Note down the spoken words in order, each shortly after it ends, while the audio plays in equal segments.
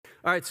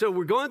All right, so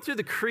we're going through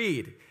the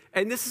Creed,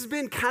 and this has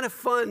been kind of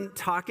fun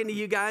talking to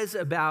you guys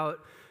about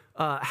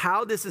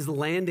how this is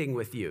landing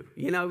with you.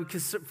 You know,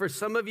 because for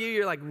some of you,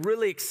 you're like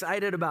really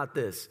excited about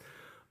this.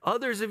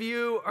 Others of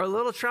you are a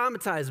little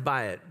traumatized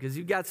by it because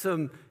you've got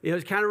some,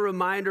 it's kind of a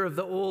reminder of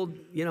the old,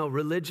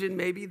 religion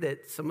maybe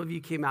that some of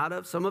you came out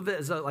of. Some of it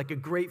is like a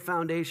great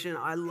foundation.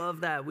 I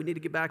love that. We need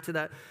to get back to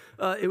that.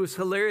 It was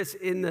hilarious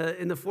in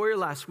the foyer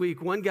last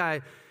week. One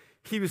guy,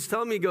 he was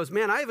telling me, he goes,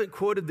 man, I haven't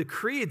quoted the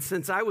Creed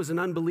since I was an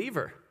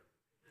unbeliever,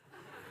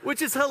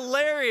 which is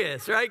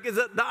hilarious, right? Because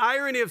the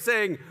irony of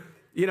saying,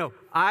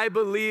 I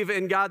believe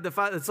in God the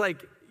Father, it's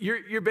like,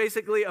 You're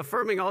basically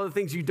affirming all the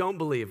things you don't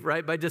believe,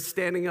 right? By just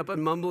standing up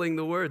and mumbling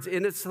the words.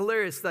 And it's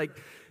hilarious.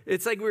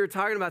 It's like we were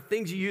talking about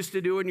things you used to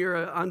do when you're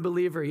an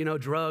unbeliever,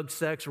 drugs,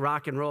 sex,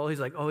 rock and roll.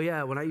 He's like, oh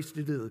yeah, when I used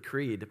to do the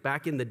Creed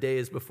back in the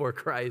days before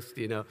Christ,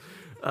 So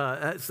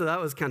that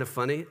was kind of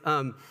funny.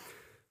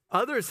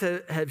 Others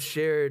have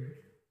shared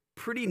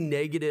pretty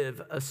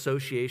negative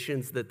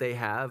associations that they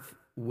have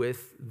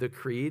with the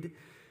Creed.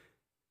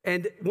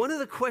 And one of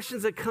the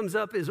questions that comes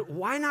up is,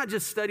 why not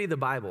just study the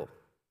Bible?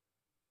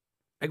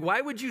 Like,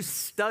 why would you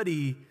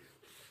study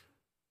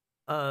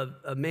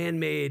a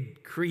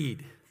man-made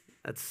creed?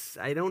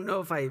 I don't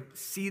know if I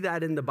see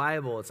that in the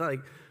Bible. It's not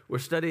like we're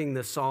studying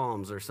the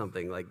Psalms or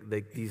something, like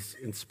these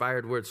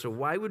inspired words. So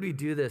why would we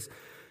do this?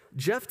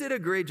 Jeff did a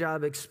great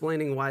job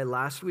explaining why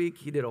last week.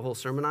 He did a whole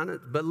sermon on it.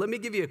 But let me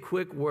give you a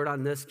quick word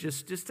on this,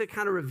 just to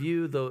kind of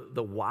review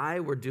the why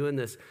we're doing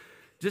this.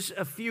 Just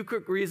a few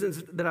quick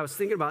reasons that I was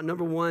thinking about.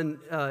 Number one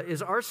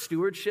is our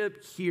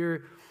stewardship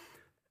here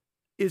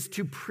is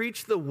to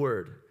preach the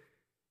word.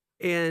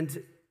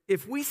 And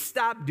if we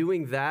stop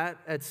doing that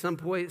at some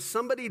point,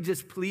 somebody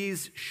just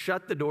please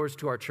shut the doors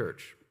to our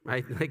church,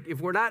 right? Like if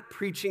we're not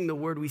preaching the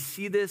word, we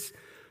see this,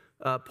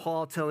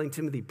 Paul telling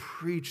Timothy,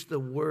 preach the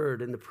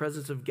word in the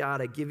presence of God.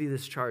 I give you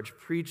this charge,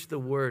 preach the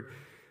word.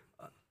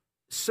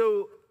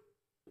 So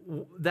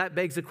that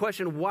begs the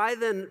question, why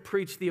then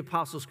preach the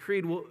Apostles'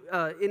 Creed? Well,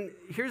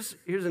 here's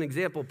an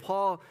example.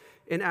 Paul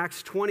in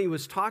Acts 20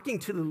 was talking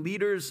to the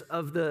leaders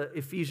of the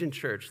Ephesian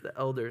church, the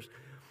elders.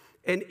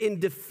 And in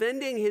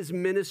defending his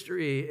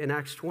ministry in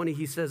Acts 20,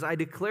 he says, I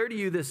declare to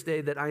you this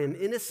day that I am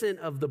innocent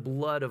of the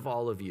blood of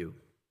all of you.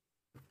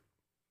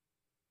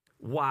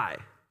 Why?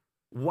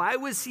 Why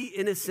was he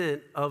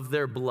innocent of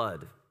their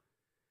blood?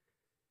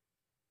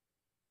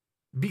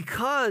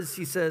 Because,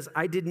 he says,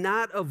 I did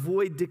not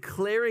avoid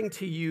declaring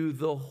to you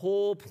the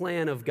whole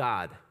plan of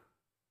God.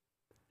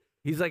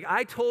 He's like,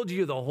 I told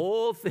you the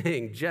whole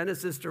thing,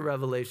 Genesis to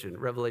Revelation.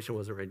 Revelation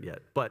wasn't written yet.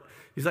 But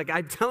he's like,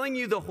 I'm telling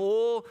you the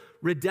whole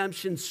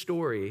redemption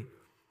story,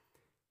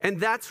 and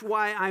that's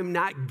why I'm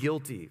not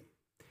guilty.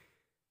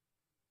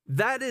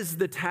 That is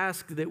the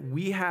task that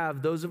we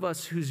have, those of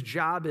us whose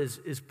job is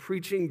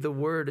preaching the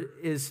word,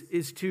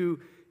 is to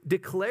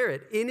declare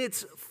it in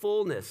its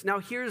fullness. Now,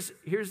 here's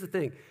the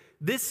thing.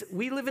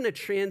 We live in a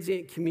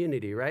transient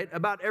community, right?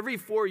 About every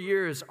 4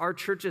 years, our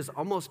church is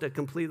almost a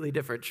completely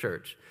different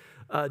church.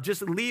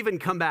 Just leave and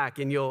come back,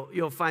 and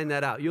you'll find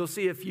that out. You'll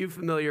see a few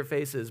familiar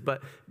faces,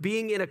 but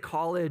being in a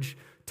college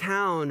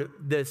town,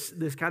 this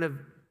kind of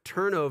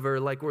turnover,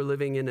 like we're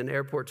living in an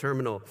airport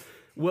terminal.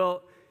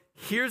 Well,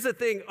 here's the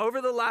thing. Over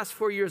the last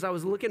 4 years, I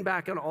was looking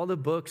back on all the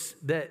books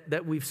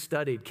that we've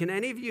studied. Can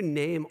any of you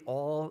name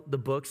all the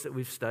books that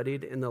we've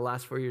studied in the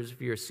last 4 years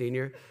if you're a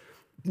senior?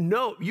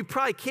 No, you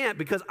probably can't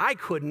because I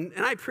couldn't,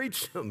 and I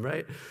preached them,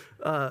 right?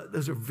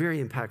 Those are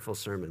very impactful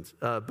sermons.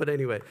 But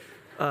anyway,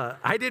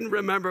 I didn't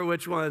remember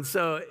which one.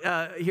 So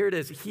here it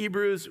is.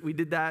 Hebrews, we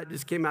did that,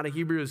 just came out of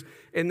Hebrews.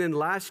 And then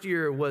last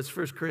year was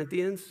 1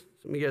 Corinthians.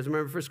 Some of you guys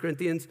remember 1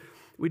 Corinthians?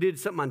 We did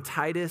something on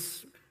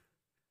Titus,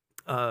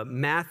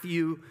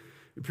 Matthew.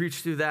 We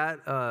preached through that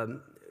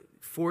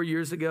 4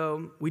 years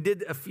ago. We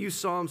did a few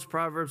Psalms,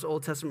 Proverbs,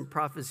 Old Testament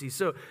prophecy.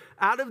 So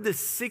out of the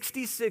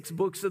 66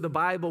 books of the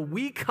Bible,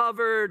 we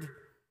covered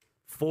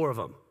 4 of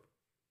them.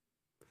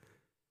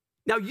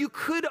 Now, you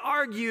could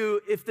argue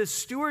if the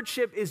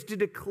stewardship is to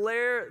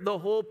declare the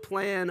whole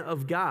plan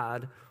of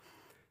God,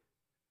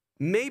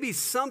 maybe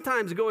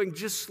sometimes going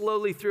just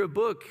slowly through a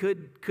book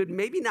could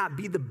maybe not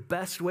be the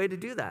best way to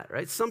do that,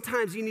 right?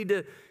 Sometimes you need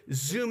to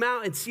zoom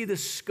out and see the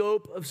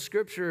scope of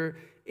Scripture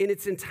in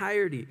its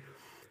entirety.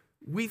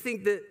 We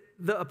think that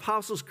the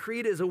Apostles'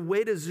 Creed is a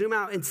way to zoom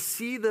out and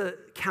see the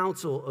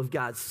counsel of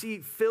God,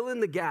 fill in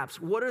the gaps.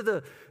 What are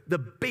the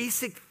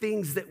basic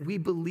things that we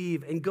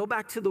believe, and go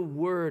back to the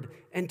Word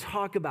and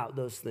talk about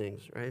those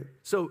things, right?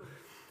 So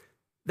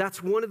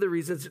that's one of the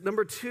reasons.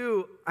 Number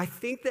two, I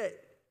think that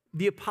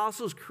the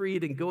Apostles'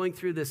 Creed and going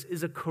through this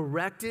is a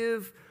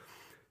corrective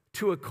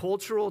to a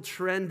cultural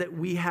trend that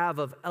we have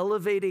of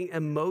elevating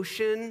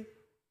emotion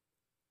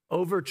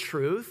over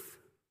truth,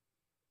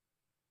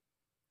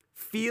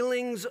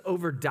 feelings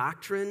over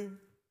doctrine.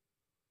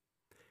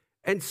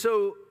 And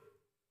so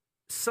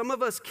some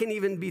of us can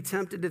even be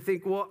tempted to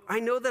think, well, I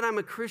know that I'm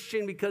a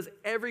Christian because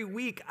every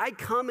week I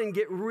come and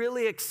get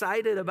really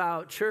excited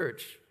about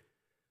church.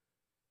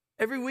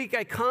 Every week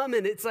I come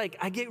and it's like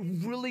I get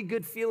really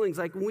good feelings.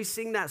 Like when we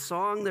sing that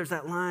song, there's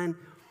that line,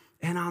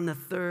 and on the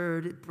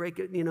third, break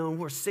it, and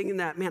we're singing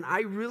that. Man,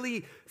 I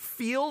really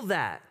feel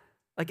that.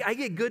 Like I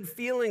get good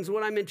feelings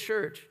when I'm in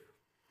church.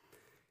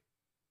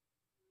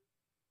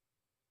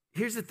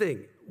 Here's the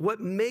thing. What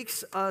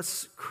makes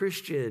us a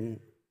Christian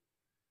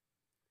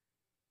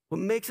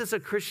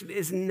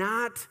is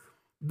not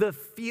the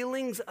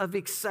feelings of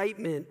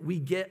excitement we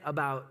get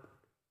about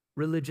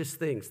religious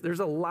things. There's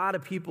a lot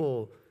of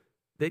people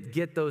that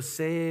get those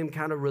same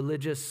kind of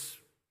religious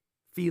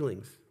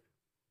feelings.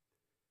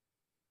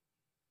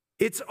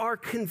 It's our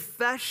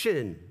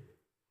confession.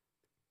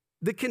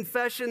 The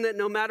confession that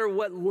no matter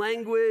what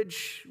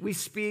language we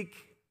speak,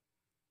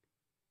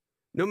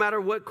 no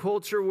matter what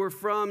culture we're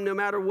from, no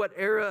matter what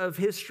era of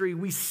history,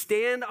 we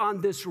stand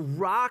on this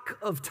rock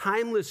of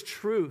timeless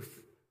truth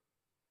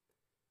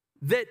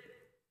that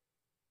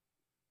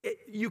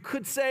you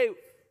could say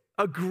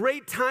a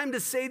great time to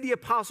say the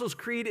Apostles'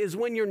 Creed is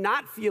when you're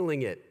not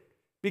feeling it,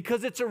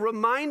 because it's a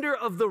reminder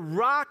of the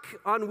rock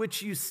on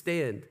which you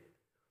stand.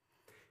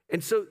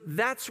 And so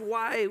that's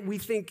why we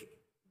think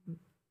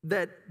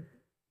that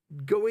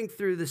going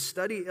through the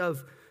study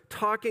of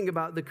talking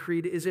about the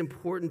creed is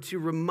important to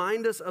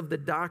remind us of the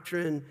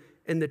doctrine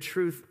and the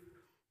truth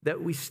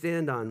that we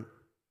stand on.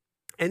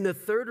 And the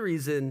third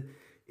reason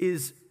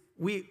is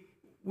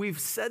we've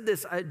said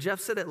this, Jeff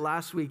said it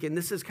last week, and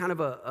this is kind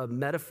of a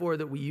metaphor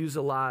that we use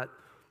a lot,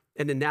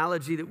 an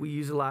analogy that we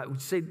use a lot. We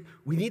say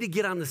we need to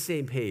get on the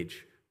same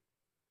page.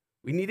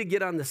 We need to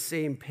get on the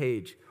same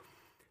page.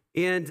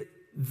 And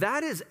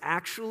that is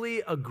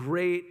actually a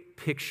great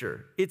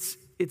picture. It's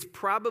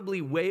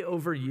probably way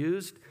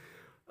overused,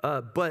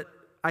 but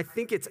I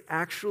think it's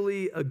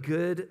actually a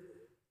good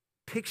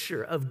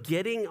picture of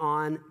getting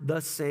on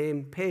the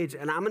same page.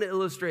 And I'm going to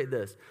illustrate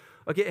this.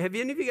 Okay, have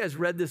any of you guys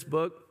read this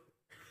book?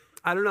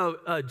 I don't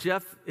know.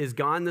 Jeff is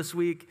gone this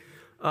week,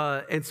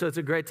 and so it's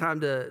a great time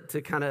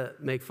to kind of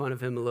make fun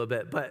of him a little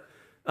bit. But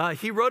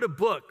he wrote a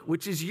book,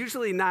 which is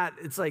usually not,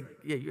 it's like,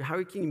 yeah,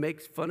 how can you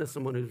make fun of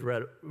someone who's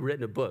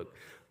written a book?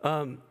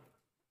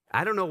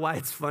 I don't know why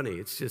it's funny.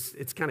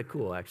 It's kind of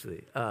cool,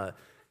 actually.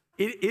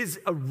 It is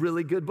a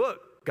really good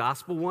book,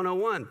 Gospel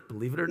 101,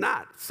 believe it or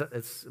not.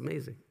 It's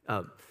amazing.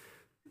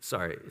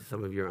 Sorry,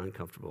 some of you are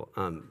uncomfortable.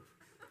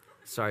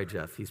 Sorry,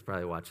 Jeff. He's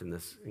probably watching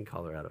this in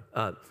Colorado.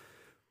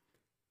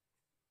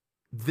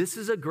 This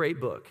is a great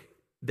book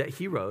that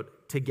he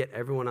wrote to get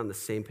everyone on the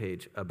same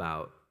page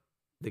about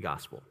the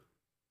gospel.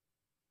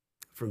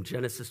 From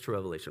Genesis to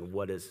Revelation,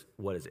 what is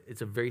it?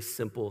 It's a very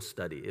simple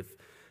study. If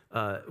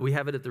we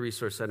have it at the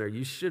Resource Center,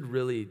 you should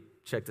really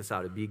check this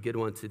out. It'd be a good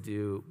one to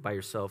do by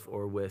yourself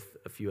or with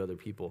a few other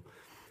people.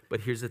 But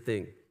here's the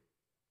thing.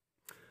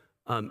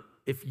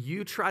 If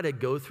you try to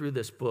go through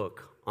this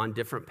book on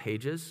different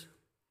pages,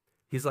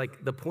 he's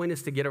like, the point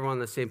is to get everyone on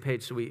the same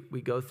page, so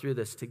we go through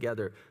this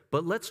together.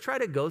 But let's try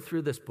to go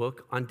through this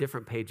book on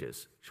different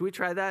pages. Should we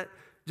try that?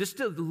 Just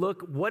to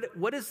look, what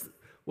does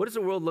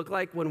the world look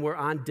like when we're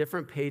on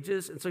different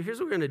pages? And so here's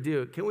what we're going to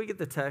do. Can we get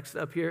the text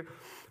up here?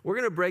 We're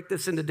going to break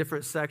this into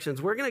different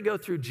sections. We're going to go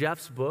through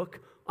Jeff's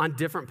book on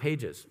different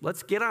pages.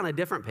 Let's get on a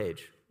different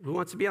page. Who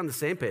wants to be on the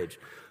same page?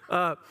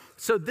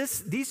 So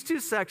these two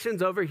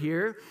sections over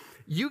here,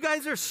 you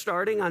guys are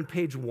starting on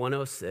page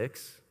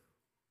 106,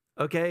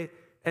 okay?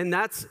 And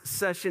that's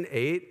session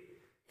 8.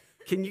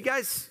 Can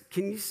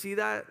you see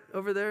that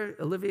over there?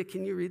 Olivia,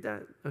 can you read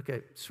that?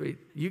 Okay, sweet.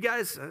 You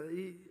guys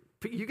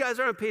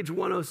are on page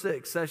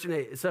 106, session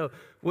 8. So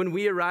when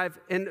we arrive,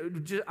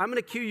 and I'm going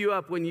to cue you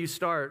up when you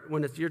start,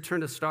 when it's your turn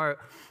to start.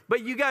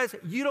 But you guys,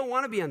 you don't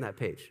want to be on that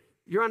page.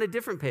 You're on a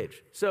different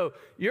page. So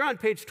you're on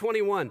page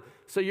 21.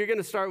 So you're going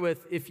to start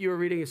with, if you were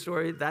reading a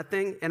story, that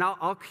thing, and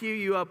I'll cue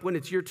you up when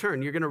it's your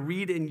turn. You're going to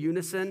read in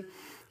unison,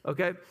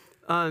 okay?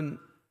 And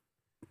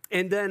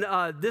then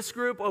this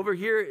group over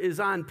here is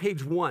on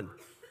page 1.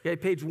 Okay,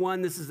 page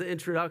 1, this is the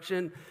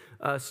introduction.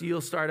 So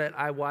you'll start at,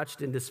 I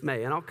watched in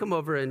dismay. And I'll come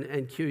over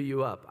and cue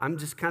you up. I'm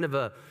just kind of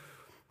a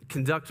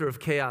conductor of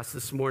chaos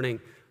this morning.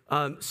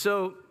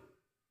 So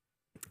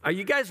are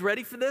you guys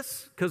ready for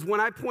this? Because when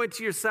I point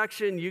to your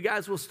section, you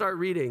guys will start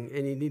reading,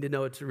 and you need to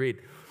know what to read.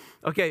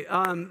 Okay,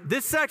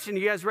 this section,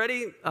 you guys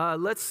ready?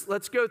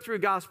 Let's go through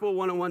Gospel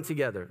 101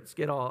 together. Let's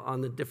get all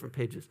on the different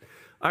pages.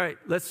 All right,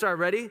 let's start.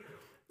 Ready?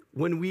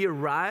 When we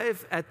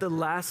arrive at the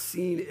last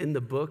scene in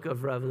the book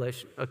of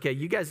Revelation. Okay,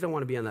 you guys don't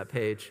want to be on that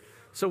page.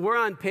 So we're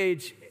on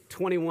page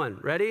 21.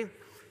 Ready?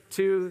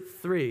 2,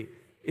 3.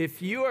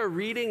 If you are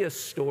reading a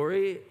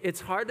story, it's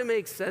hard to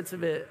make sense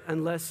of it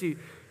unless you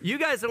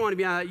guys don't want to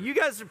be on that. You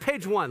guys are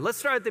page 1. Let's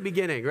start at the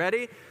beginning.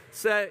 Ready?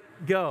 Set,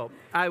 go.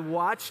 I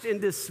watched in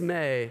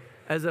dismay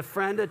as a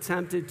friend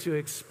attempted to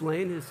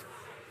explain his...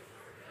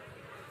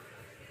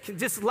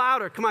 Just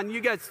louder. Come on, you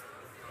guys...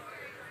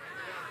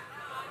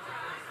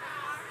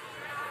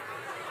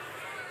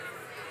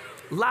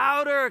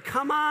 Louder,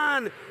 come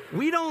on.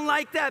 We don't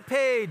like that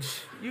page.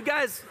 You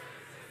guys,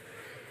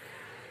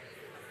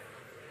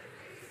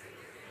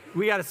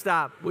 we got to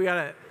stop.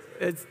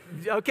 It's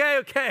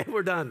okay,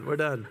 we're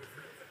done.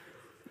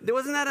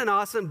 Wasn't that an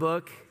awesome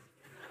book?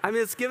 I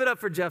mean, let's give it up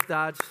for Jeff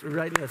Dodge for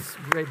writing this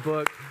great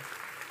book.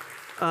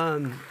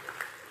 All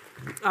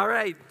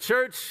right,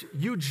 church,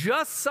 you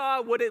just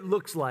saw what it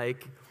looks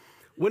like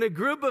when a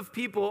group of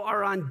people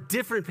are on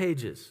different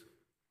pages.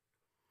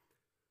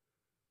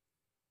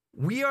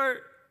 We are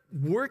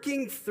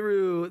working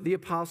through the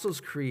Apostles'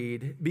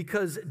 Creed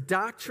because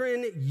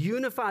doctrine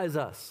unifies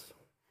us.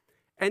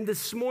 And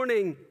this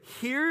morning,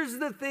 here's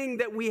the thing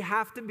that we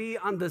have to be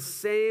on the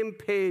same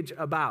page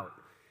about.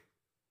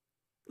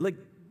 Like,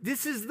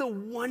 this is the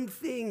one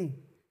thing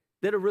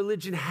that a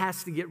religion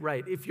has to get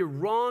right. If you're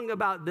wrong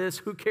about this,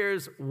 who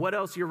cares what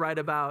else you're right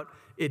about?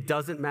 It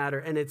doesn't matter.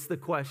 And it's the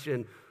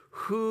question,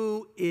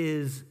 who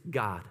is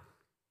God?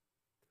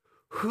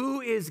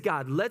 Who is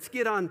God? Let's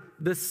get on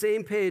the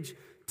same page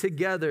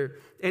together.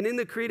 And in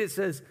the creed it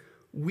says,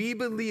 we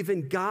believe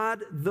in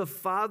God, the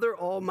Father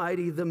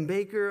Almighty, the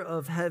maker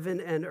of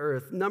heaven and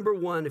earth. Number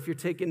one, if you're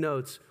taking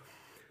notes,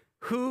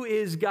 who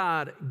is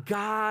God?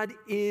 God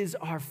is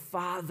our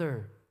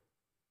Father.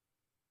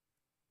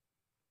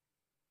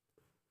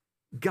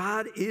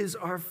 God is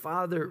our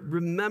Father.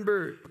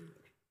 Remember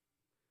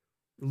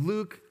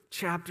Luke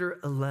chapter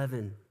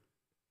 11.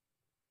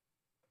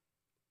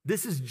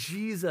 This is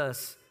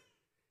Jesus.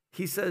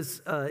 He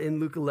says in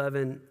Luke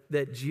 11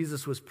 that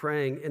Jesus was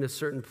praying in a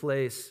certain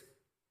place.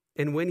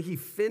 And when he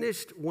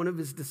finished, one of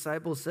his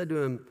disciples said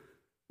to him,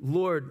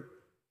 Lord,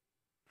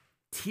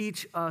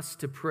 teach us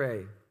to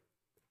pray,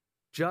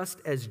 just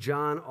as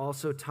John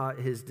also taught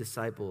his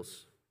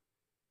disciples.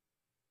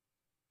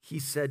 He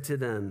said to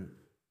them,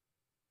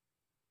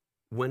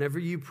 whenever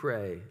you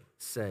pray,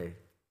 say,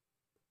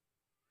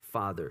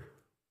 Father,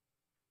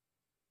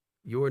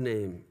 your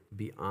name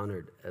be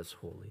honored as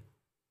holy.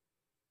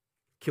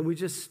 Can we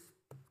just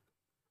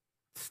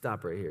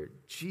stop right here?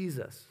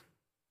 Jesus,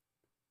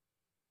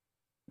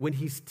 when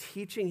he's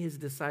teaching his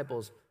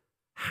disciples,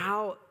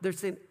 they're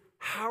saying,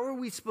 how are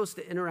we supposed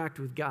to interact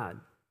with God?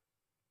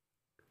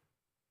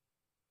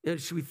 You know,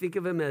 should we think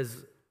of him as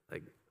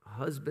like a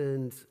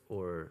husband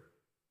or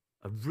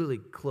a really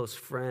close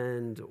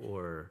friend,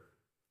 or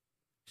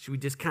should we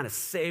just kind of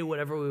say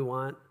whatever we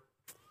want?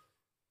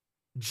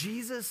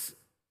 Jesus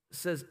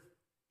says,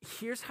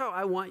 here's how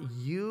I want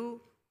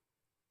you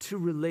to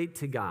relate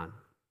to God.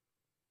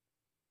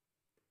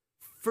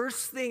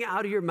 First thing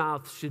out of your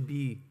mouth should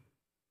be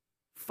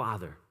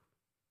Father.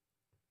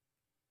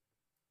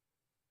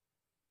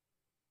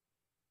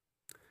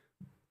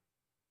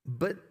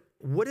 But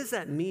what does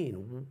that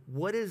mean?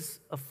 What is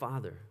a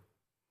father?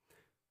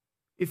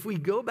 If we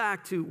go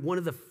back to one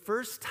of the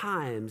first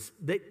times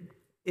that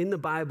in the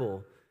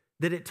Bible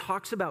that it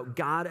talks about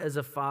God as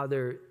a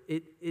father,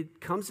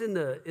 it comes in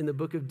the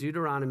book of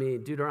Deuteronomy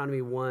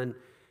 1.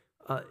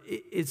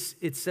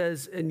 It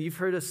says, and you've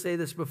heard us say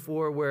this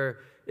before, where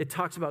it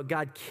talks about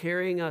God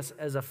carrying us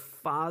as a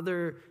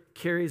father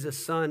carries a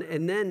son.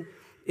 And then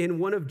in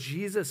one of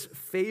Jesus'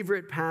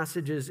 favorite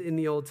passages in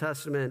the Old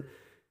Testament,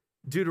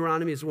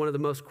 Deuteronomy is one of the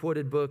most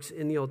quoted books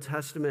in the Old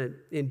Testament.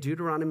 In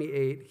Deuteronomy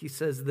 8, he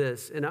says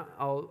this, and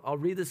I'll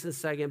read this in a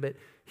second, but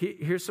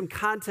here's some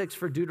context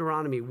for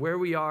Deuteronomy, where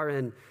we are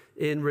in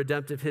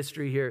redemptive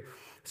history here.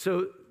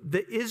 So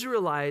the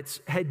Israelites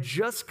had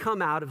just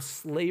come out of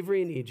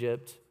slavery in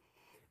Egypt,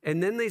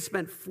 and then they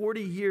spent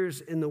 40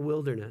 years in the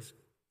wilderness,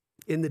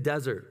 in the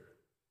desert.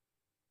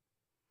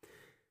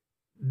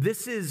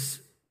 This is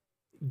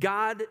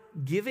God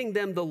giving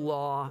them the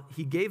law.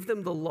 He gave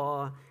them the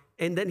law,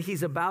 and then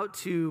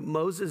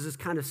Moses is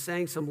kind of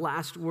saying some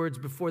last words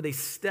before they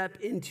step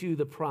into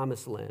the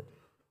promised land.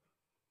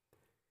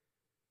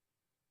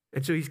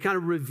 And so he's kind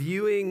of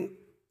reviewing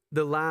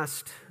the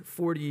last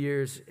 40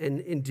 years. And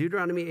in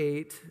Deuteronomy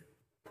 8,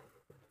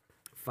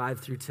 5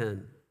 through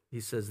 10, he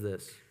says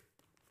this.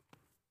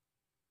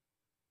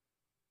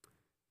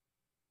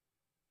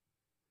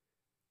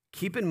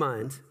 Keep in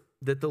mind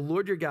that the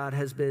Lord your God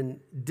has been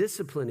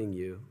disciplining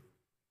you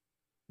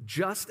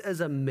just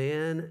as a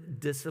man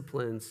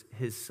disciplines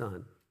his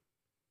son.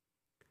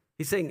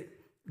 He's saying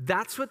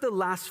that's what the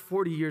last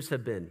 40 years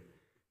have been.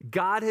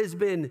 God has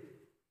been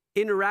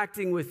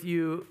interacting with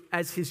you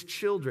as his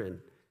children.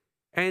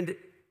 And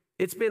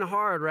it's been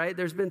hard, right?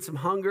 There's been some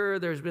hunger,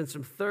 there's been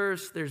some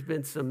thirst, there's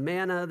been some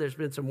manna, there's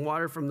been some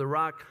water from the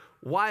rock.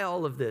 Why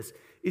all of this?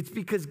 It's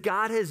because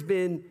God has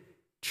been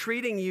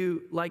treating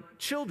you like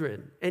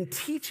children and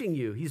teaching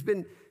you. He's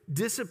been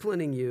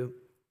disciplining you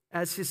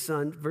as his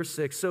son. Verse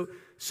 6,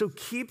 so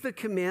keep the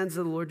commands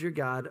of the Lord your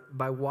God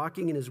by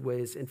walking in his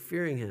ways and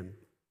fearing him.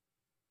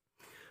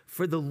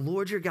 For the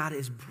Lord your God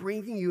is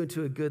bringing you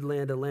into a good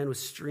land, a land with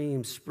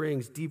streams,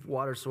 springs, deep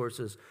water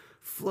sources,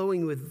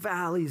 flowing with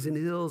valleys and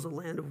hills, a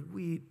land of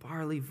wheat,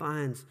 barley,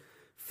 vines,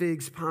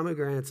 figs,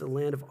 pomegranates, a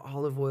land of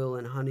olive oil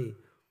and honey,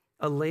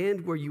 a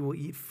land where you will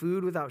eat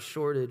food without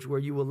shortage, where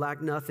you will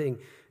lack nothing,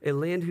 a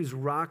land whose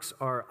rocks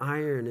are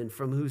iron and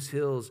from whose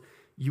hills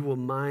you will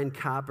mine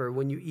copper.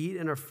 When you eat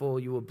and are full,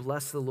 you will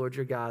bless the Lord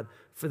your God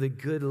for the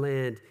good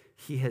land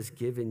he has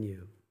given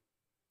you.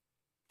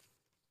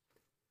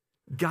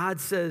 God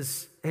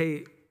says,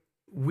 hey,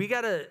 we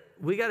gotta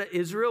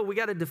Israel, we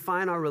gotta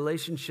define our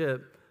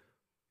relationship.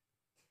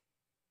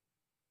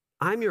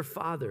 I'm your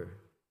father.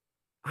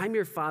 I'm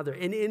your father.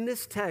 And in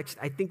this text,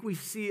 I think we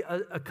see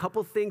a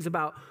couple things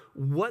about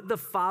what the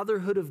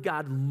fatherhood of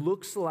God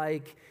looks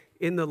like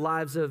in the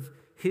lives of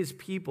his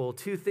people.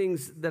 Two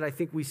things that I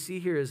think we see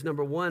here is,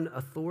 number one,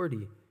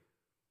 authority.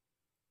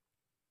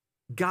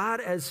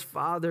 God as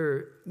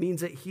Father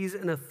means that he's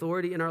an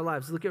authority in our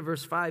lives. Look at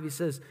verse 5. He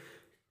says,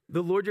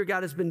 the Lord your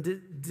God has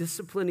been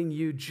disciplining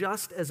you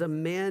just as a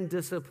man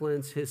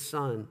disciplines his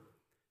son.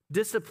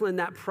 Discipline,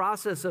 that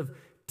process of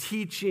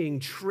teaching,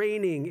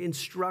 training,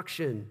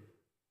 instruction.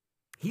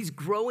 He's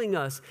growing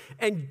us,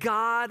 and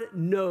God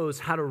knows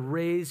how to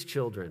raise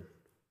children.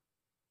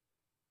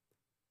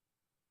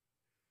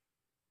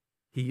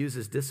 He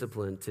uses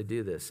discipline to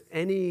do this.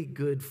 Any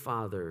good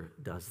father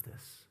does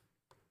this.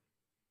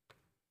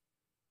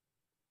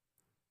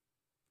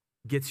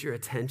 Gets your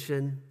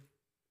attention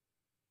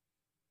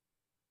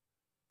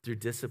through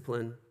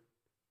discipline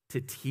to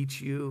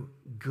teach you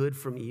good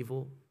from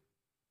evil,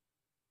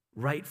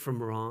 right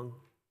from wrong,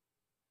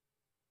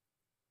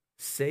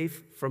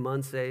 safe from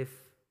unsafe,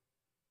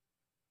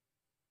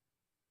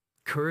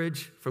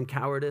 courage from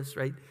cowardice,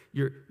 right?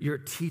 You're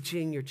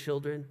teaching your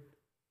children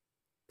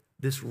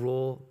this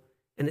role.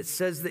 And it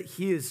says that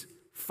he is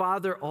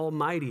Father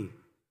Almighty.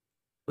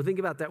 Well, think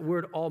about that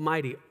word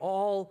almighty.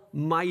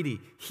 Almighty.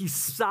 He's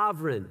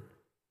sovereign.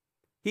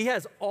 He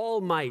has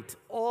all might,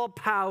 all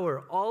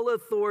power, all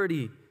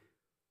authority.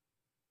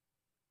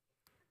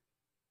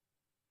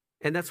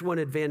 And that's one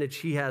advantage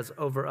he has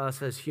over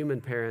us as human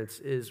parents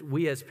is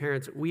we as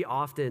parents, we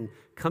often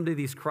come to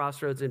these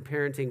crossroads in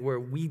parenting where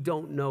we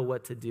don't know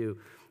what to do.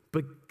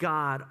 But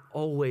God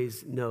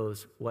always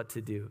knows what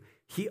to do.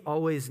 He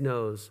always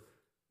knows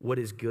what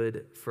is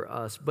good for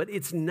us. But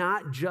it's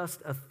not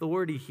just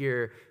authority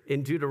here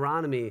in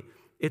Deuteronomy.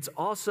 It's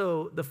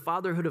also the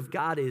fatherhood of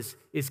God is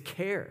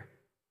care.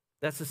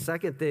 That's the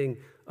second thing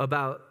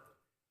about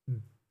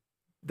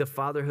the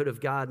fatherhood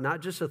of God,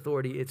 not just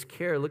authority, it's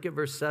care. Look at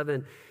verse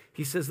 7.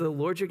 He says, the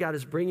Lord your God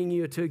is bringing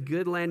you to a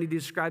good land. He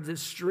describes it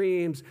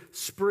streams,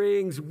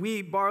 springs,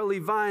 wheat, barley,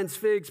 vines,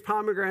 figs,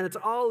 pomegranates,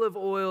 olive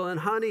oil, and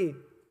honey.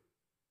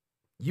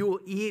 You will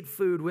eat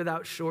food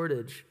without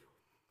shortage.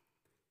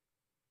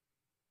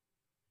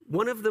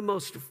 One of the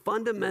most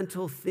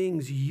fundamental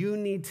things you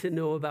need to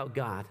know about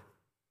God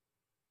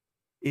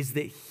is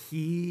that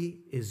he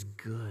is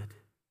good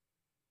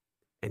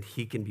and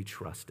he can be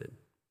trusted.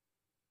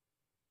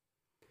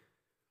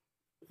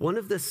 One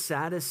of the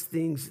saddest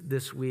things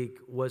this week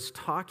was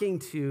talking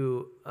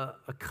to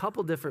a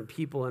couple different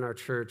people in our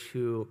church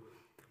who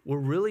were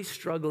really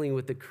struggling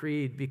with the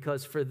creed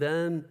because for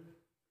them,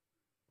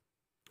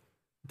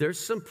 there's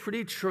some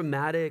pretty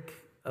traumatic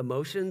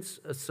emotions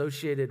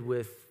associated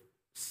with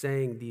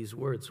saying these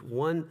words.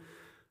 One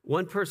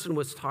person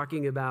was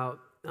talking about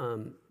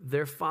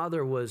their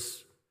father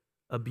was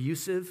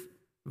abusive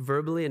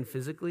verbally and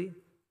physically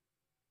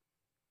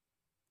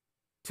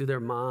to their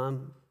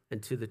mom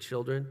and to the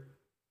children.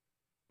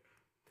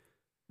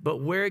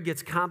 But where it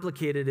gets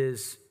complicated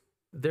is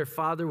their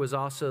father was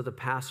also the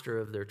pastor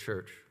of their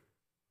church.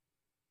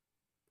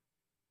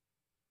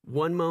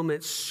 One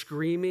moment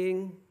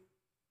screaming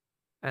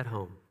at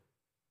home,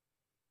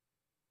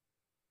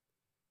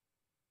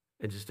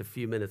 and just a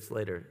few minutes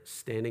later,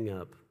 standing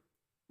up,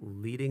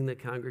 leading the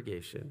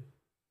congregation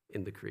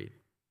in the creed.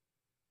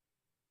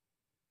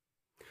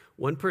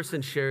 One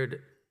person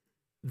shared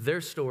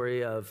their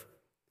story of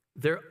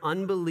their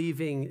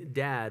unbelieving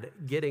dad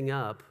getting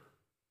up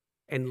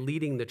and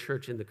leading the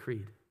church in the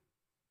creed.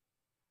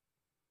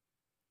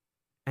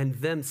 And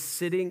them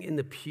sitting in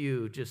the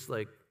pew just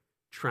like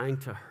trying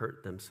to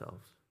hurt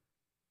themselves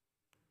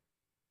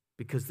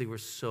because they were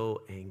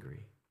so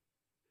angry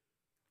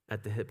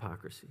at the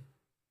hypocrisy.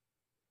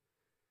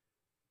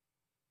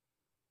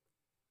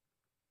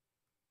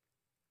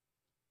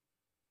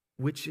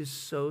 Which is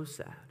so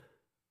sad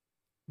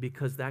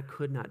because that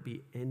could not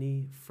be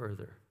any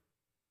further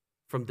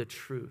from the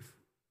truth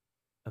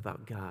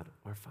about God,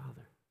 our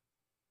Father.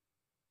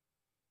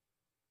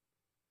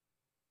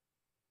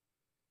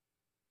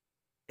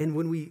 And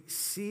when we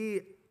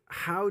see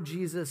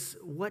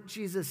what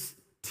Jesus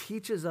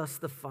teaches us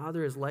the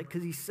Father is like,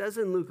 because he says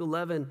in Luke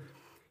 11,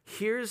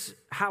 here's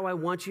how I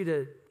want you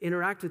to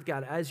interact with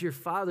God as your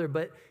Father.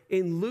 But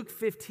in Luke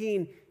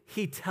 15,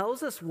 he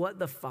tells us what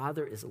the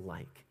Father is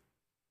like.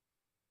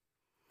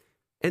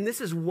 And this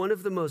is one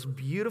of the most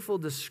beautiful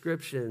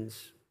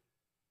descriptions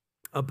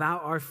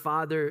about our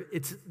Father.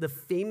 It's the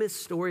famous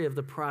story of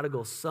the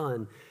prodigal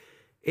son.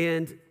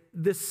 And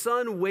the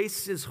son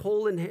wastes his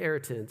whole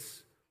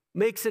inheritance,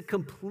 makes a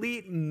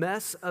complete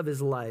mess of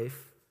his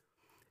life.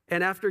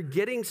 And after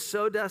getting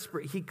so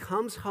desperate, he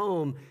comes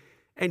home.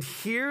 And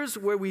here's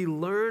where we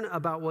learn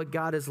about what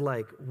God is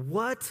like.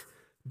 What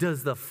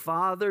does the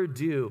Father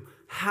do?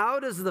 How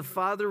does the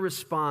Father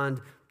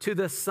respond to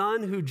the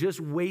son who just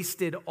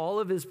wasted all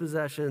of his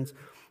possessions?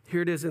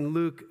 Here it is in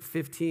Luke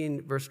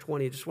 15, verse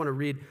 20. I just want to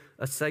read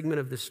a segment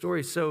of this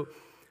story. So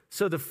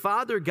the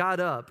father got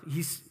up.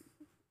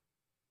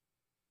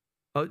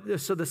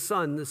 So the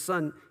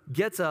son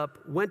gets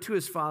up, went to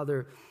his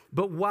father,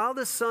 but while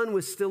the son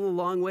was still a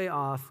long way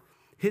off,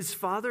 his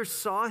father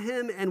saw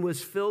him and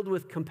was filled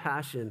with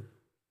compassion.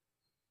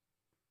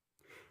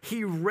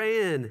 He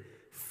ran,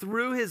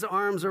 threw his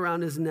arms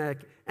around his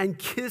neck, and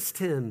kissed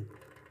him.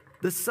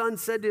 The son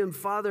said to him,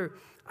 "Father,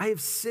 I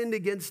have sinned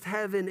against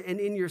heaven and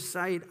in your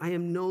sight. I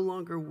am no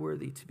longer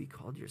worthy to be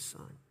called your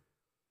son."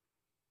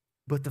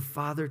 But the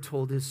father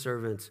told his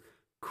servants,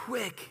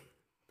 "Quick,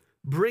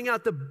 bring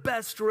out the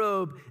best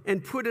robe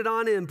and put it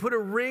on him. Put a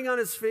ring on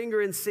his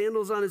finger and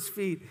sandals on his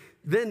feet.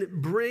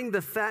 Then bring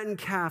the fattened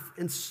calf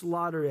and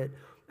slaughter it.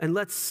 And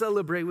let's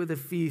celebrate with a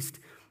feast.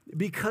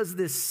 Because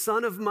this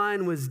son of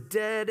mine was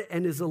dead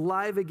and is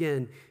alive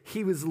again.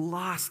 He was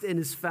lost and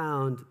is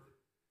found."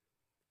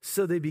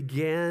 So they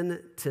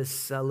began to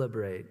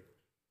celebrate.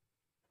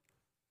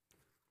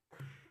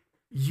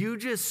 You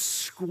just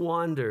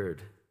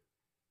squandered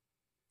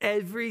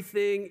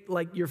everything,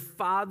 like your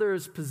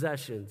father's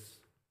possessions,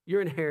 your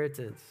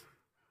inheritance.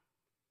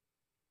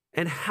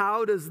 And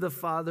how does the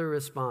father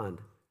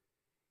respond?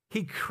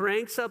 He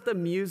cranks up the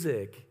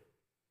music.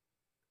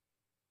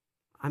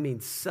 I mean,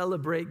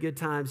 celebrate good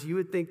times. You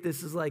would think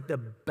this is like the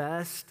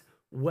best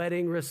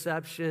wedding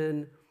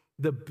reception,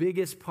 the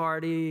biggest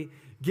party.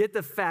 Get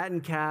the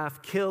fattened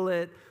calf, kill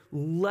it.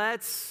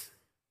 Let's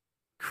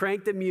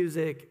crank the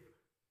music.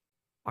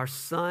 Our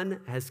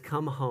son has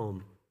come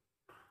home.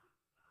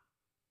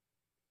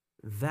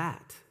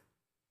 That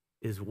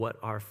is what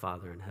our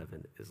Father in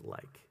heaven is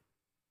like.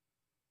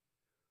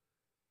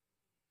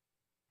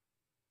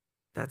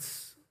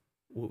 That's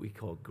what we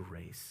call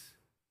grace.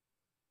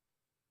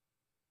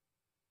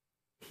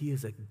 He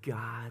is a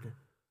God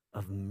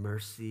of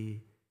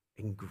mercy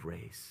and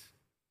grace.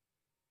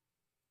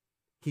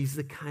 He's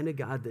the kind of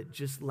God that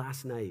just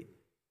last night,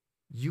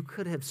 you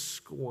could have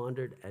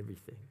squandered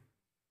everything.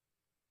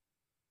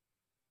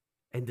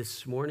 And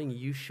this morning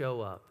you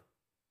show up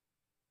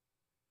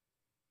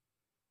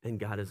and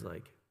God is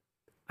like,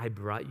 I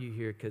brought you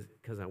here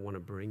because I want to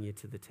bring you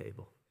to the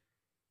table.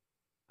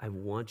 I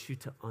want you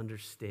to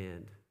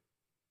understand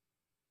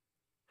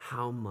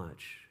how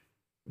much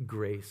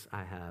grace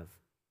I have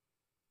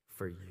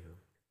for you.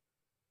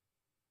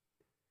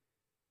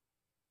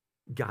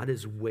 God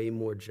is way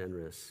more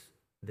generous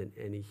than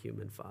any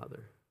human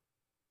father.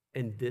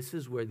 And this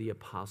is where the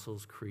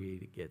Apostles'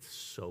 Creed gets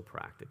so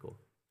practical.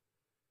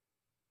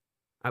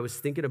 I was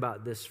thinking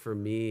about this for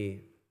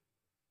me.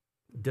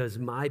 Does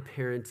my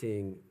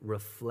parenting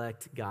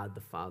reflect God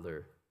the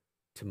Father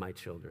to my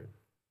children?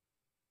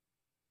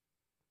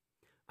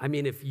 I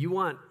mean, if you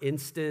want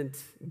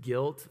instant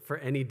guilt for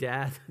any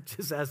dad,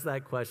 just ask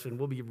that question.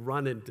 We'll be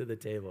running to the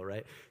table,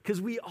 right?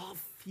 Because we all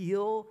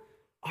feel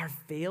our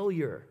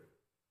failure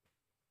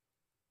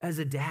as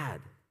a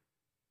dad.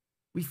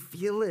 We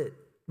feel it.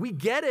 We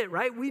get it,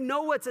 right? We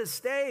know what's at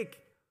stake.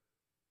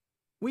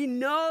 We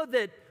know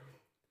that,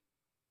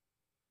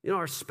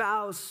 our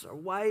spouse, our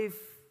wife,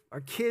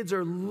 our kids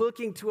are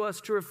looking to us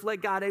to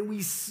reflect God, and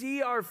we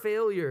see our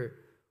failure.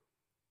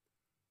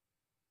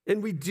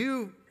 And we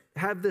do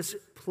have this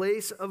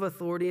place of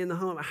authority in the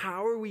home.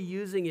 How are we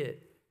using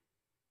it?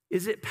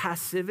 Is it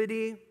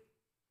passivity?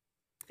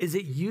 Is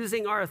it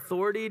using our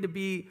authority to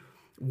be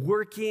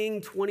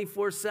working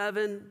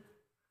 24/7?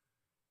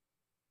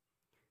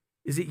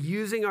 Is it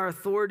using our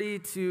authority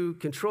to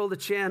control the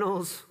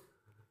channels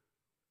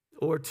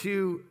or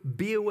to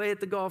be away at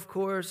the golf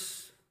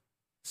course,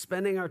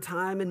 spending our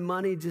time and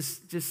money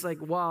just like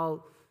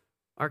while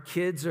our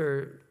kids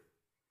are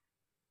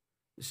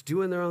just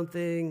doing their own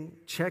thing,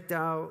 checked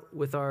out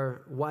with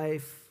our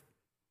wife?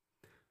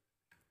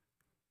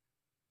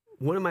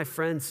 One of my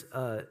friends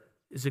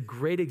is a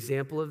great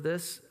example of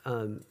this,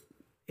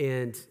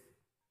 and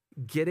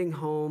getting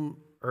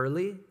home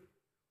early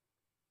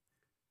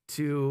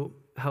to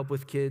help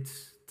with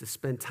kids, to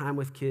spend time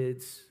with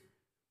kids,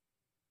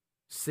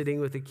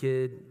 sitting with a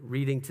kid,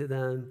 reading to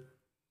them,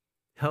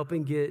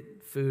 helping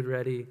get food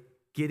ready,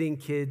 getting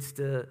kids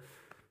to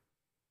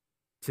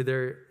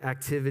their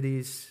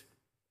activities,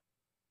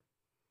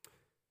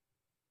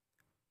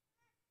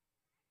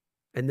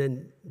 and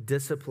then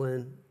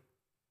discipline,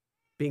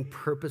 being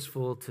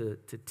purposeful to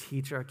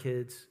teach our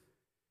kids.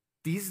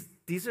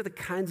 These are the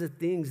kinds of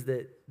things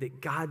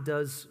that God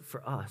does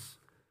for us.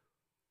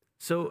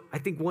 So I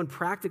think one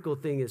practical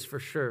thing is for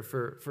sure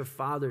for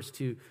fathers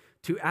to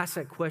ask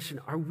that question,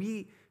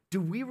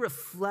 do we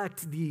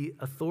reflect the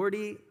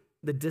authority,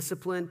 the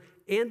discipline,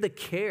 and the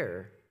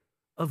care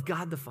of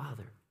God the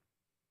Father?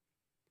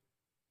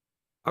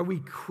 Are we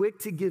quick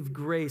to give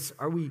grace?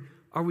 Are we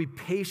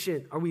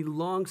patient? Are we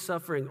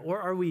long-suffering? Or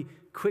are we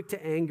quick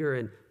to anger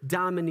and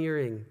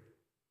domineering?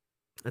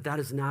 That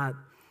is not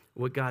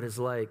what God is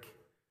like.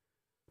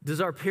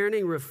 Does our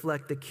parenting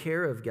reflect the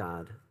care of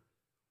God?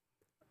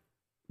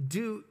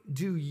 Do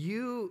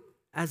you,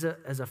 as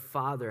a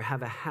father,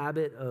 have a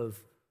habit of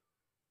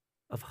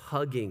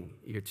hugging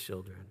your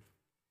children,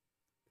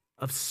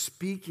 of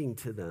speaking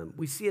to them?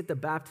 We see at the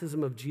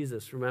baptism of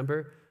Jesus,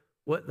 remember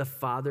what the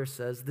Father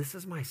says? This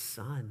is my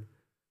son,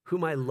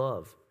 whom I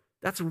love.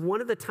 That's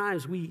one of the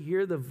times we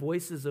hear the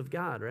voices of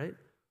God, right?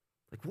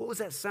 Like, what was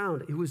that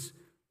sound?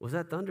 Was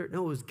that thunder?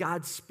 No, it was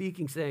God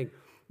speaking, saying,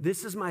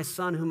 this is my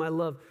son whom I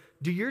love.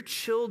 Do your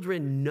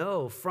children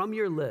know from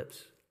your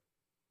lips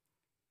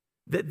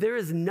that there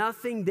is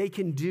nothing they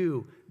can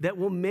do that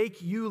will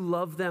make you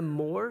love them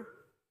more?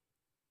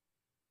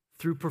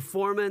 Through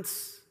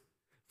performance,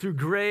 through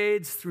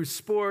grades, through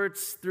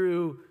sports,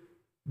 through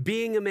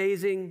being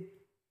amazing.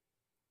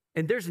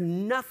 And there's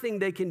nothing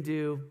they can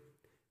do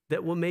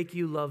that will make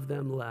you love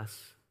them less.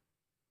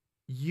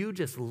 You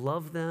just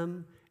love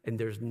them, and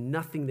there's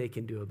nothing they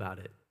can do about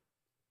it.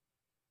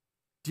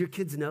 Do your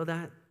kids know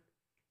that?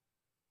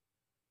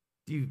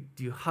 Do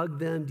you hug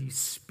them? Do you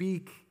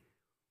speak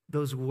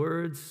those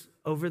words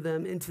over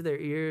them into their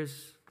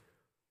ears?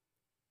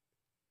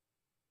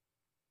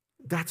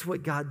 That's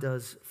what God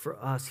does for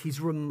us.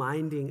 He's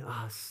reminding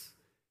us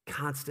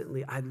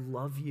constantly, I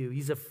love you.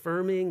 He's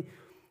affirming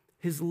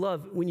his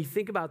love. When you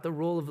think about the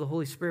role of the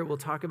Holy Spirit, we'll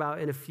talk about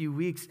in a few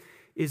weeks,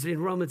 is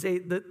in Romans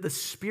 8, the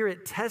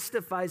Spirit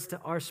testifies to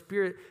our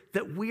spirit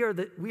that we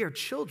are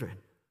children.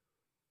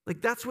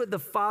 Like, that's what the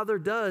Father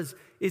does,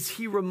 is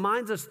he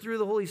reminds us through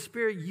the Holy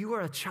Spirit, you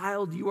are a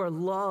child, you are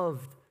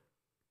loved.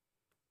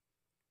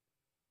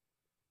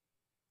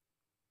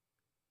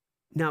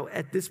 Now,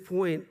 at this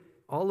point,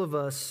 all of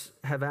us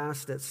have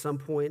asked at some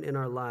point in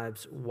our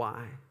lives,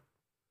 why?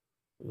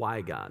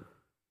 Why God?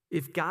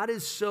 If God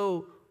is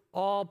so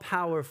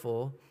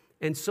all-powerful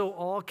and so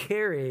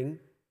all-caring,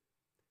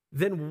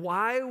 then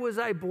why was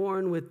I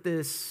born with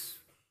this,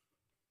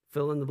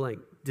 fill in the blank,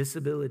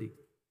 disability?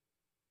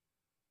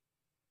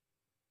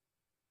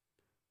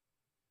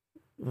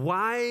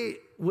 Why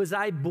was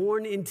I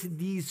born into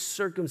these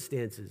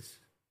circumstances?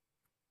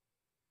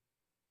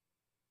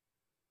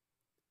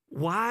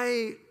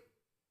 Why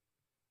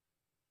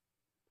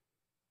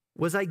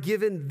was I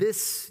given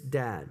this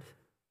dad,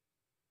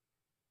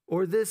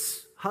 or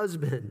this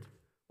husband,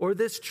 or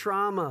this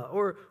trauma,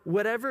 or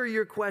whatever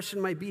your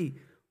question might be?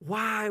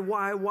 Why?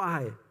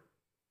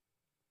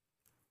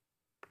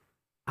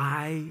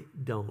 I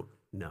don't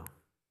know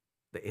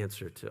the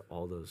answer to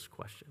all those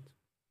questions.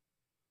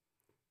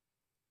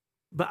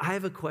 But I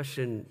have a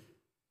question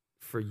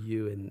for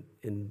you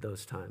in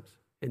those times.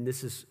 And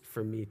this is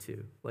for me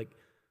too. Like,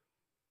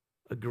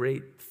 a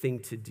great thing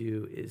to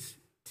do is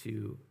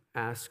to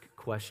ask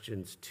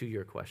questions to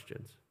your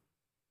questions.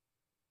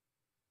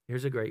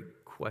 Here's a great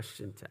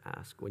question to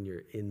ask when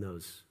you're in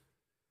those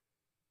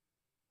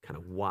kind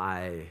of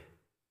why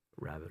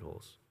rabbit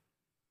holes.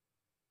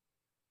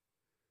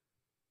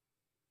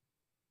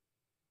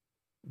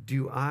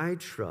 Do I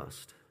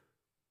trust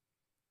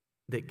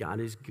that God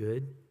is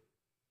good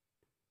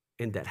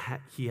and that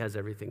he has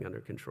everything under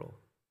control?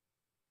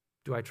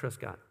 Do I trust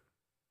God?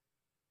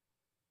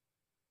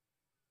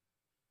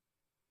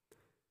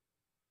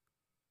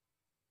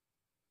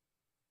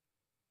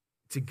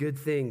 It's a good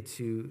thing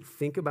to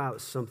think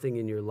about something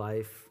in your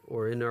life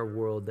or in our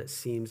world that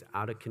seems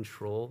out of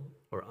control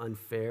or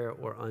unfair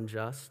or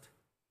unjust,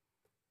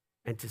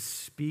 and to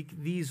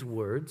speak these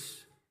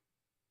words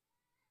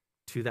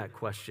to that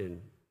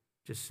question.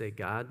 Just say,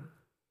 God,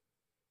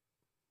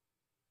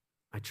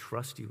 I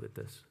trust you with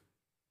this.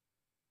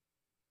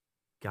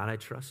 God, I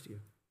trust you.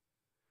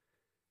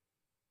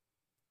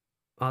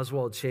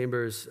 Oswald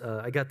Chambers,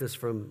 I got this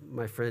from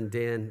my friend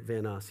Dan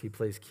Van Oss. He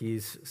plays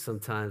keys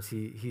sometimes.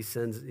 He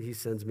sends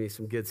me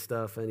some good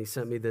stuff, and he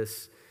sent me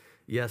this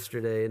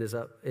yesterday. And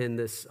in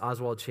this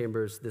Oswald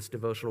Chambers, this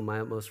devotional,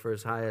 My Utmost for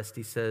His Highest,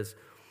 he says,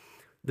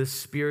 the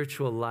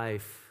spiritual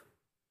life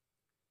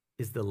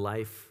is the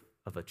life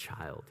of a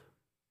child.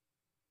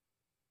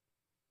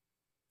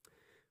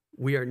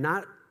 We are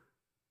not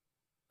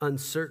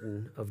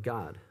uncertain of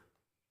God,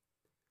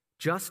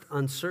 just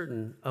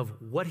uncertain of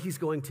what he's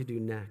going to do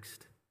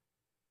next.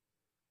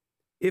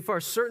 If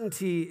our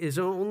certainty is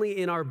only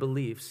in our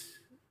beliefs,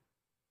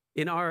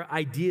 in our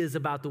ideas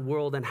about the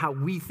world and how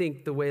we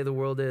think the way the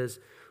world is,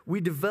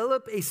 we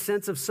develop a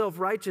sense of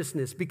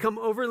self-righteousness, become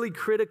overly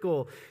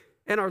critical,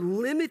 and are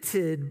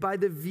limited by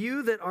the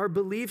view that our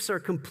beliefs are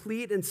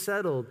complete and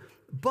settled.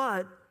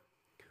 But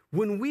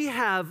when we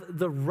have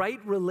the right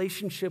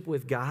relationship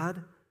with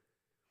God,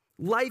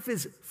 life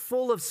is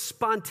full of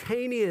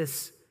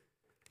spontaneous,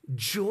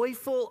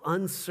 joyful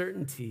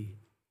uncertainty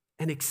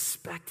and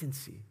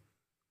expectancy.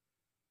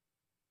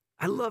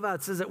 I love how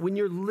it says that when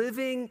you're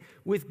living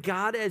with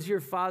God as your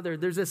Father,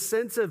 there's a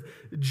sense of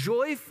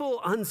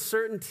joyful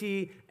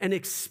uncertainty and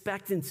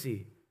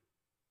expectancy.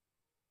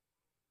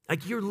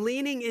 Like, you're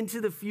leaning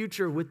into the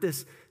future with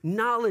this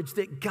knowledge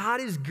that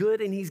God is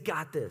good and he's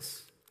got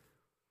this.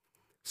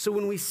 So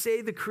when we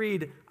say the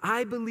creed,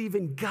 I believe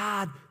in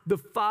God, the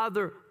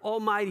Father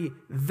Almighty,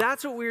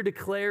 that's what we're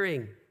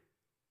declaring.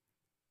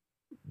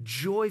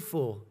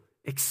 Joyful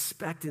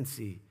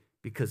expectancy,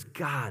 because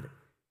God,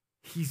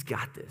 he's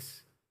got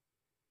this.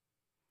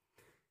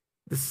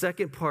 The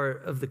second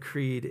part of the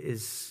creed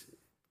is,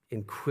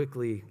 and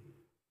quickly,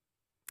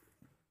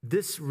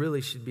 this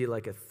really should be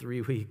like a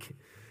 3-week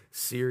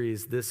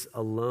series, this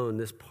alone,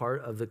 this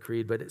part of the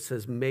creed, but it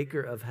says,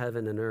 Maker of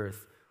heaven and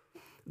earth.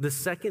 The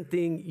second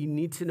thing you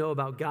need to know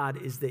about God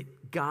is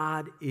that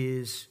God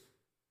is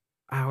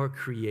our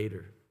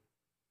creator.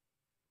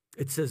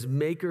 It says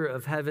maker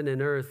of heaven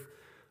and earth.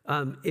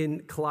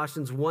 In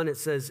Colossians 1, it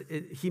says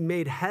he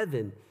made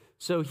heaven.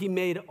 So he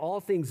made all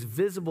things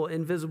visible,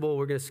 invisible.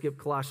 We're going to skip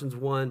Colossians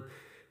 1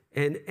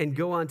 and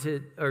go on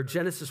to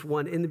Genesis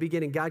 1. In the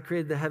beginning, God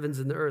created the heavens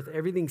and the earth,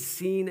 everything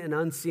seen and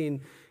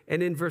unseen.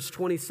 And in verse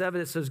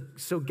 27, it says,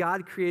 so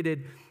God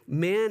created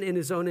man in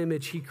his own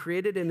image. He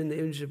created him in the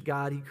image of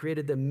God. He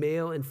created them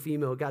male and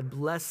female. God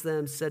blessed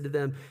them, said to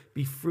them,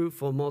 be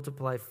fruitful,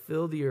 multiply,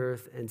 fill the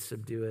earth, and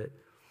subdue it.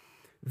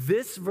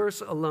 This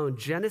verse alone,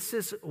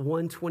 Genesis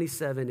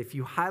 1:27, if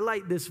you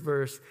highlight this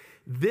verse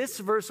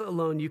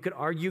alone, you could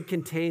argue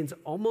contains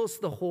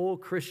almost the whole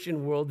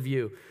Christian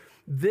worldview.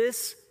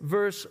 This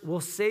verse will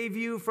save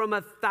you from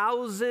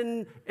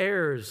 1,000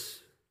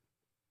 errors.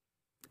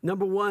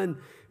 Number one,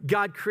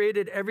 God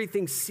created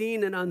everything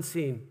seen and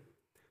unseen.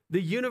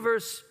 The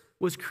universe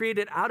was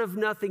created out of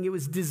nothing. It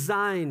was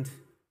designed.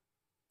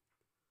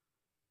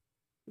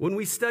 When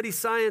we study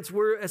science,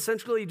 we're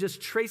essentially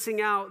just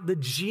tracing out the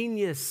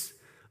genius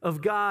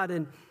of God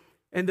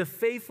and the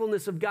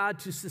faithfulness of God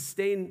to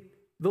sustain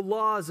the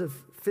laws of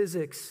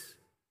physics.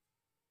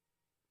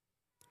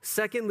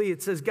 Secondly,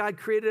 it says God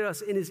created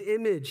us in his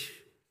image.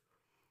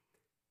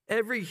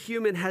 Every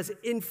human has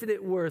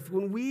infinite worth.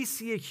 When we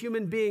see a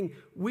human being,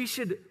 we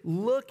should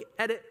look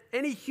at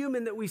any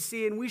human that we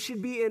see and we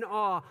should be in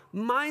awe,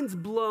 minds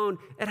blown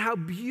at how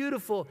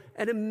beautiful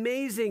and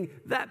amazing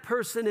that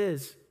person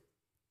is.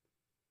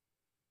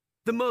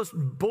 The most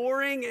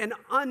boring and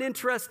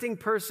uninteresting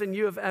person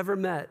you have ever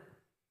met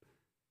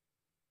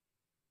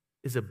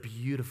is a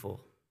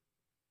beautiful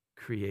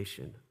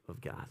creation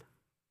of God.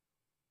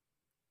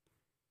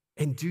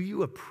 And do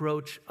you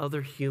approach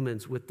other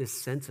humans with this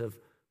sense of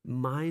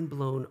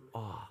mind-blown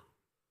awe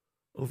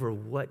over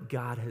what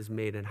God has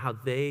made and how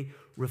they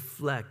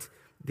reflect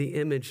the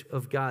image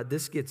of God?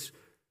 This gets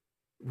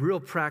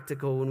real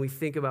practical when we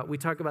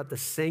talk about the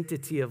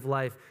sanctity of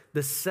life,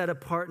 the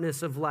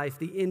set-apartness of life,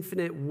 the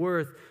infinite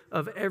worth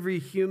of every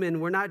human.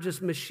 We're not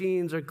just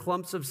machines or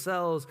clumps of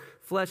cells,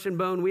 flesh and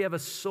bone. We have a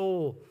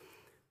soul.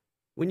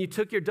 When you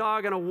took your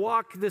dog on a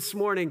walk this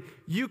morning,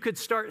 you could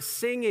start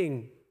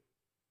singing,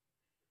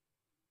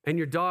 and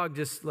your dog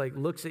just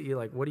looks at you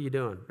like, what are you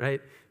doing, right?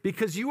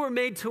 Because you were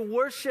made to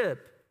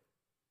worship.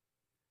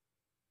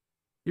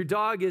 Your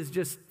dog is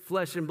just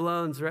flesh and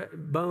bones, right?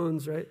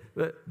 Bones,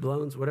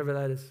 whatever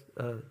that is,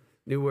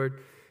 new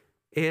word.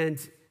 And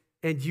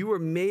you were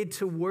made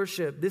to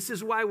worship. This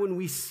is why when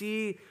we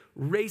see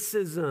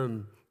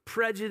racism,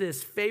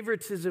 prejudice,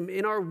 favoritism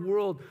in our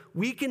world,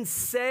 we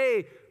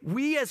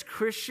as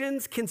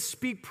Christians can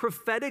speak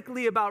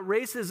prophetically about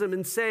racism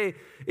and say,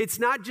 it's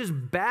not just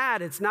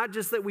bad. It's not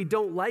just that we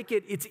don't like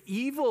it. It's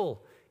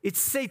evil. It's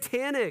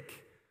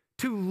satanic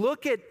to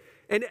look at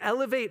and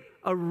elevate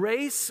a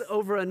race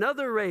over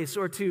another race,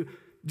 or to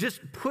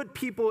just put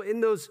people in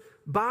those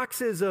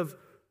boxes of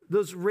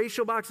those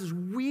racial boxes.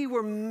 We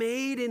were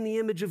made in the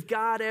image of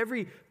God.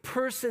 Every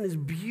person is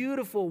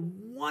beautiful,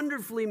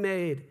 wonderfully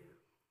made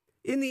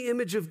in the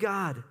image of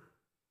God.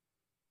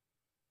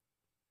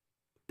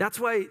 That's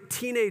why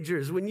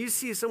teenagers, when you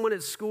see someone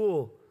at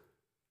school,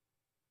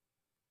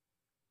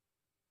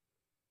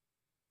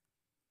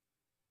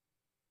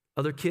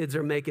 other kids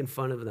are making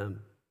fun of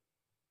them,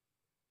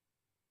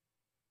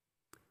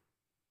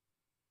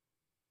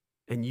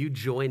 and you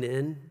join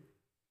in,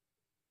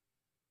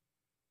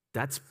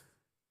 that's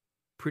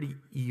pretty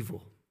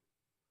evil,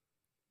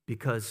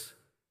 because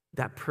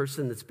that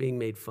person that's being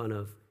made fun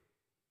of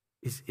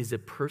is a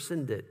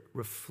person that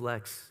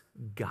reflects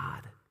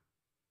God.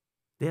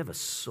 They have a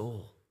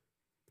soul,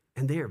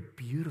 and they are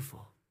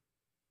beautiful,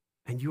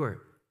 and you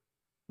are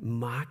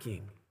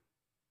mocking.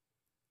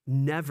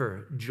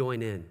 Never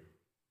join in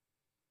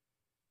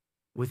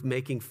with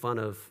making fun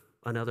of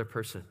another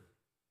person.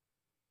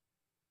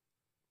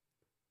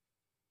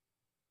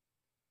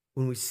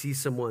 When we see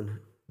someone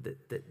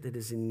that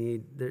is in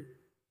need,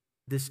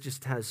 this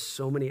just has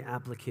so many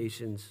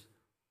applications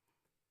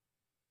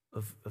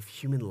of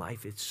human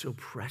life. It's so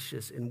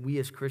precious, and we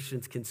as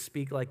Christians can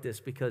speak like this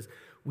because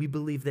we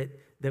believe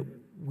that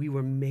we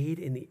were made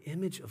in the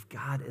image of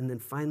God. And then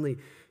finally,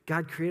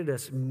 God created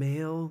us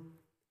male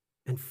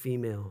and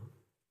female.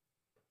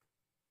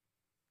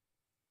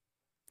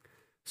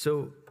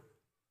 So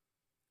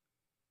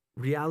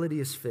reality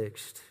is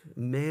fixed,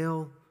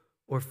 male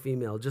or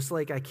female. Just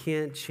like I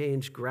can't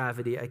change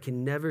gravity, I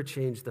can never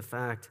change the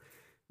fact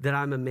that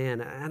I'm a man.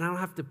 And I don't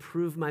have to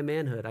prove my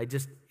manhood. I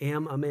just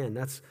am a man.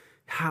 That's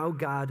how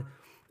God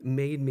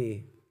made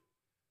me.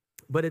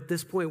 But at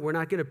this point, we're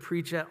not going to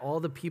preach at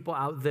all the people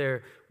out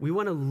there. We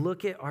want to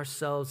look at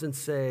ourselves and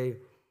say,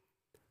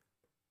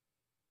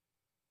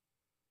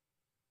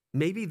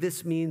 maybe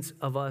this means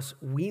of us,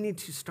 we need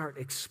to start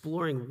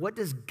exploring, what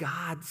does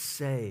God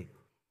say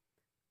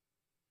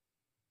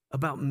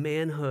about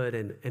manhood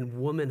and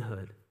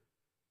womanhood,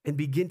 and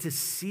begin to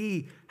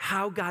see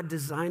how God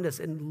designed us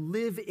and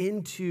live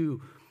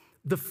into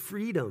the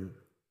freedom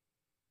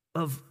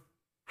of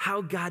how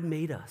God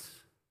made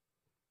us.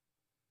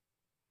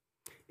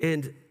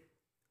 And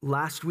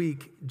last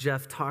week,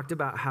 Jeff talked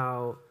about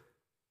how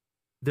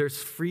there's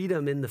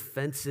freedom in the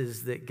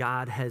fences that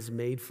God has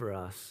made for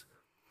us.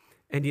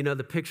 And you know,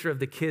 the picture of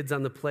the kids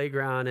on the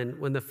playground, and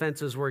when the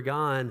fences were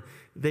gone,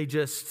 they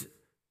just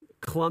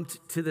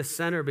clumped to the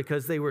center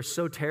because they were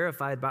so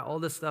terrified by all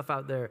the stuff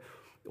out there.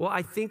 Well,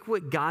 I think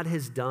what God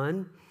has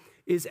done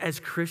is, as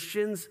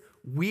Christians,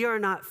 we are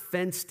not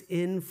fenced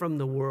in from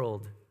the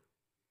world.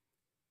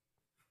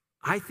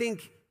 I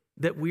think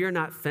that we are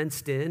not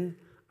fenced in.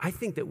 I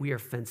think that we are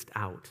fenced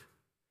out.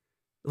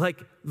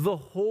 Like, the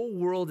whole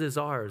world is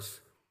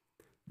ours.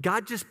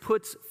 God just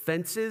puts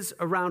fences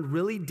around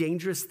really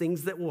dangerous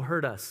things that will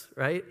hurt us,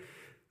 right?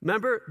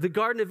 Remember the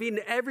Garden of Eden,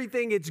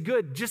 everything, it's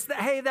good. Just that,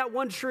 hey, that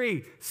one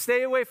tree,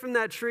 stay away from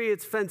that tree,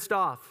 it's fenced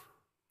off.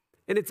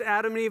 And it's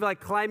Adam and Eve like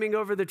climbing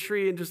over the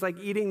tree and just like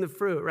eating the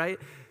fruit, right?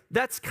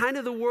 That's kind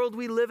of the world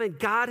we live in.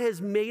 God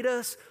has made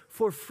us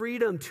for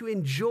freedom to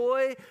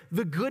enjoy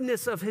the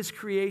goodness of his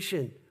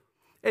creation.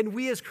 And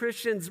we as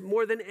Christians,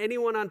 more than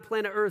anyone on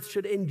planet Earth,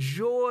 should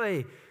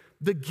enjoy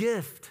the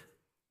gift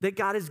that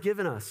God has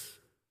given us.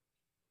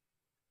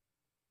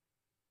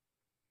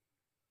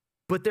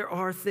 But there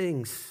are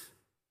things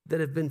that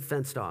have been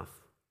fenced off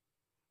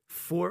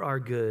for our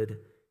good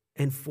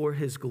and for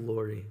his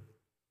glory.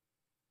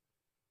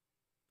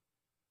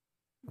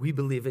 We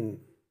believe in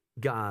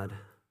God,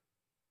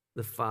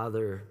 the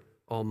Father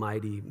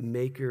Almighty,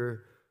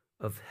 maker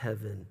of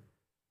heaven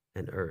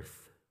and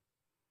earth.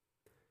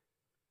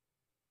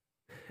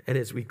 And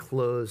as we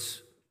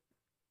close,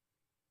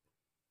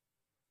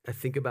 I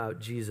think about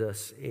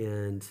Jesus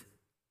and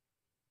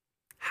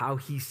how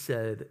he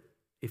said,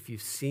 if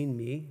you've seen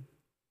me,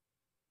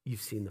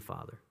 you've seen the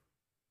Father.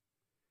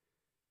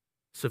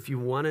 So if you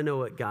want to know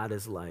what God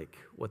is like,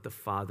 what the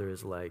Father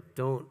is like,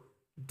 don't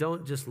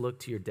just look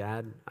to your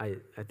dad. I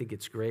think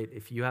it's great.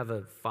 If you have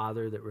a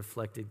father that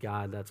reflected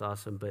God, that's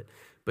awesome.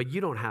 But you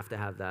don't have to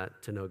have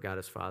that to know God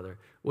as Father.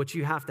 What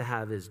you have to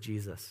have is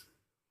Jesus.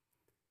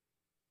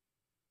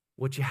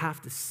 What you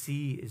have to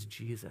see is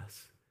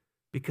Jesus.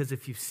 Because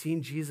if you've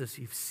seen Jesus,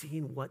 you've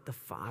seen what the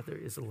Father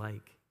is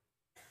like.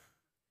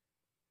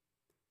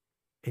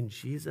 And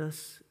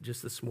Jesus,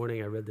 just this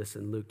morning, I read this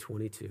in Luke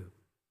 22.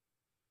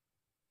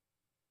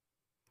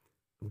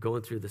 I'm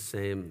going through the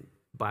same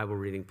Bible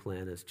reading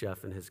plan as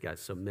Jeff and his guys.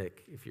 So Mick,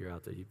 if you're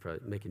out there,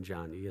 Mick and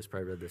John, you guys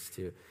probably read this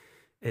too.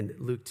 And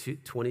Luke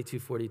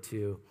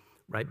 22:42,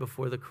 right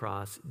before the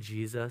cross,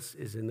 Jesus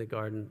is in the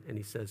garden and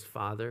he says,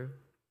 Father,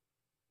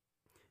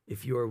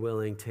 if you are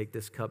willing, take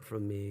this cup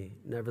from me.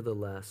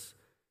 Nevertheless,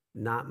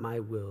 not my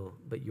will,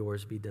 but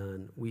yours be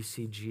done. We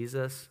see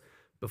Jesus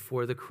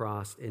before the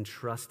cross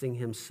entrusting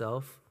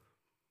himself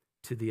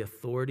to the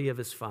authority of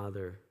his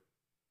Father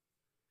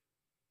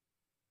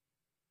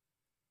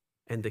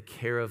and the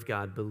care of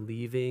God,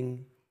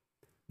 believing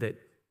that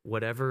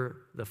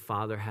whatever the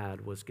Father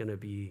had was going to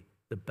be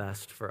the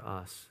best for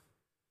us.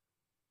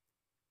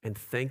 And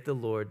thank the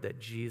Lord that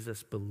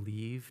Jesus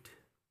believed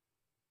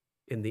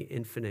in the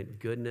infinite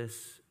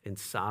goodness and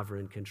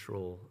sovereign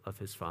control of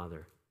his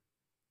Father,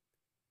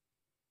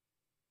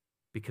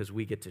 because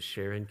we get to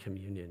share in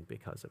communion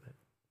because of it.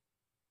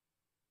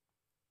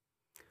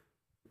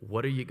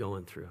 What are you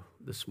going through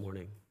this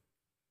morning?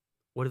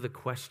 What are the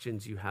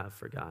questions you have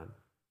for God?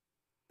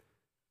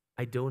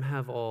 I don't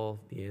have all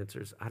the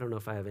answers. I don't know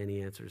if I have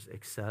any answers,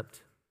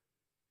 except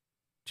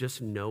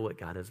just know what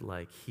God is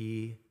like.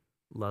 He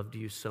loved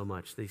you so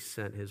much that he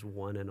sent his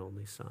one and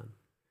only Son.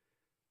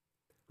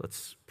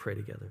 Let's pray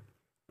together.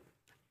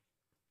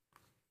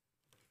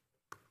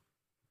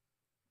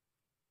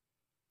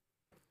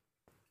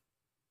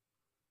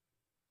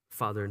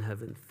 Father in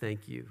heaven,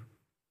 thank you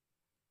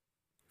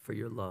for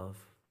your love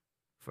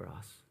for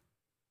us,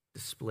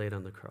 displayed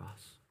on the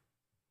cross.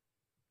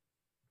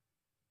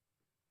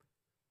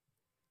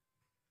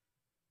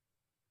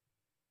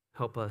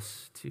 Help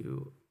us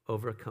to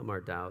overcome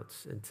our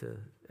doubts and to,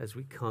 as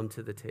we come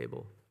to the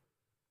table,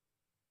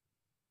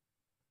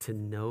 to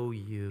know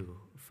you,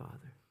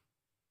 Father.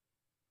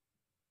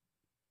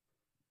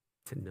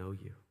 To know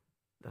you.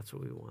 That's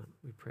what we want.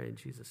 We pray in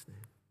Jesus' name.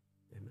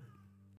 Amen.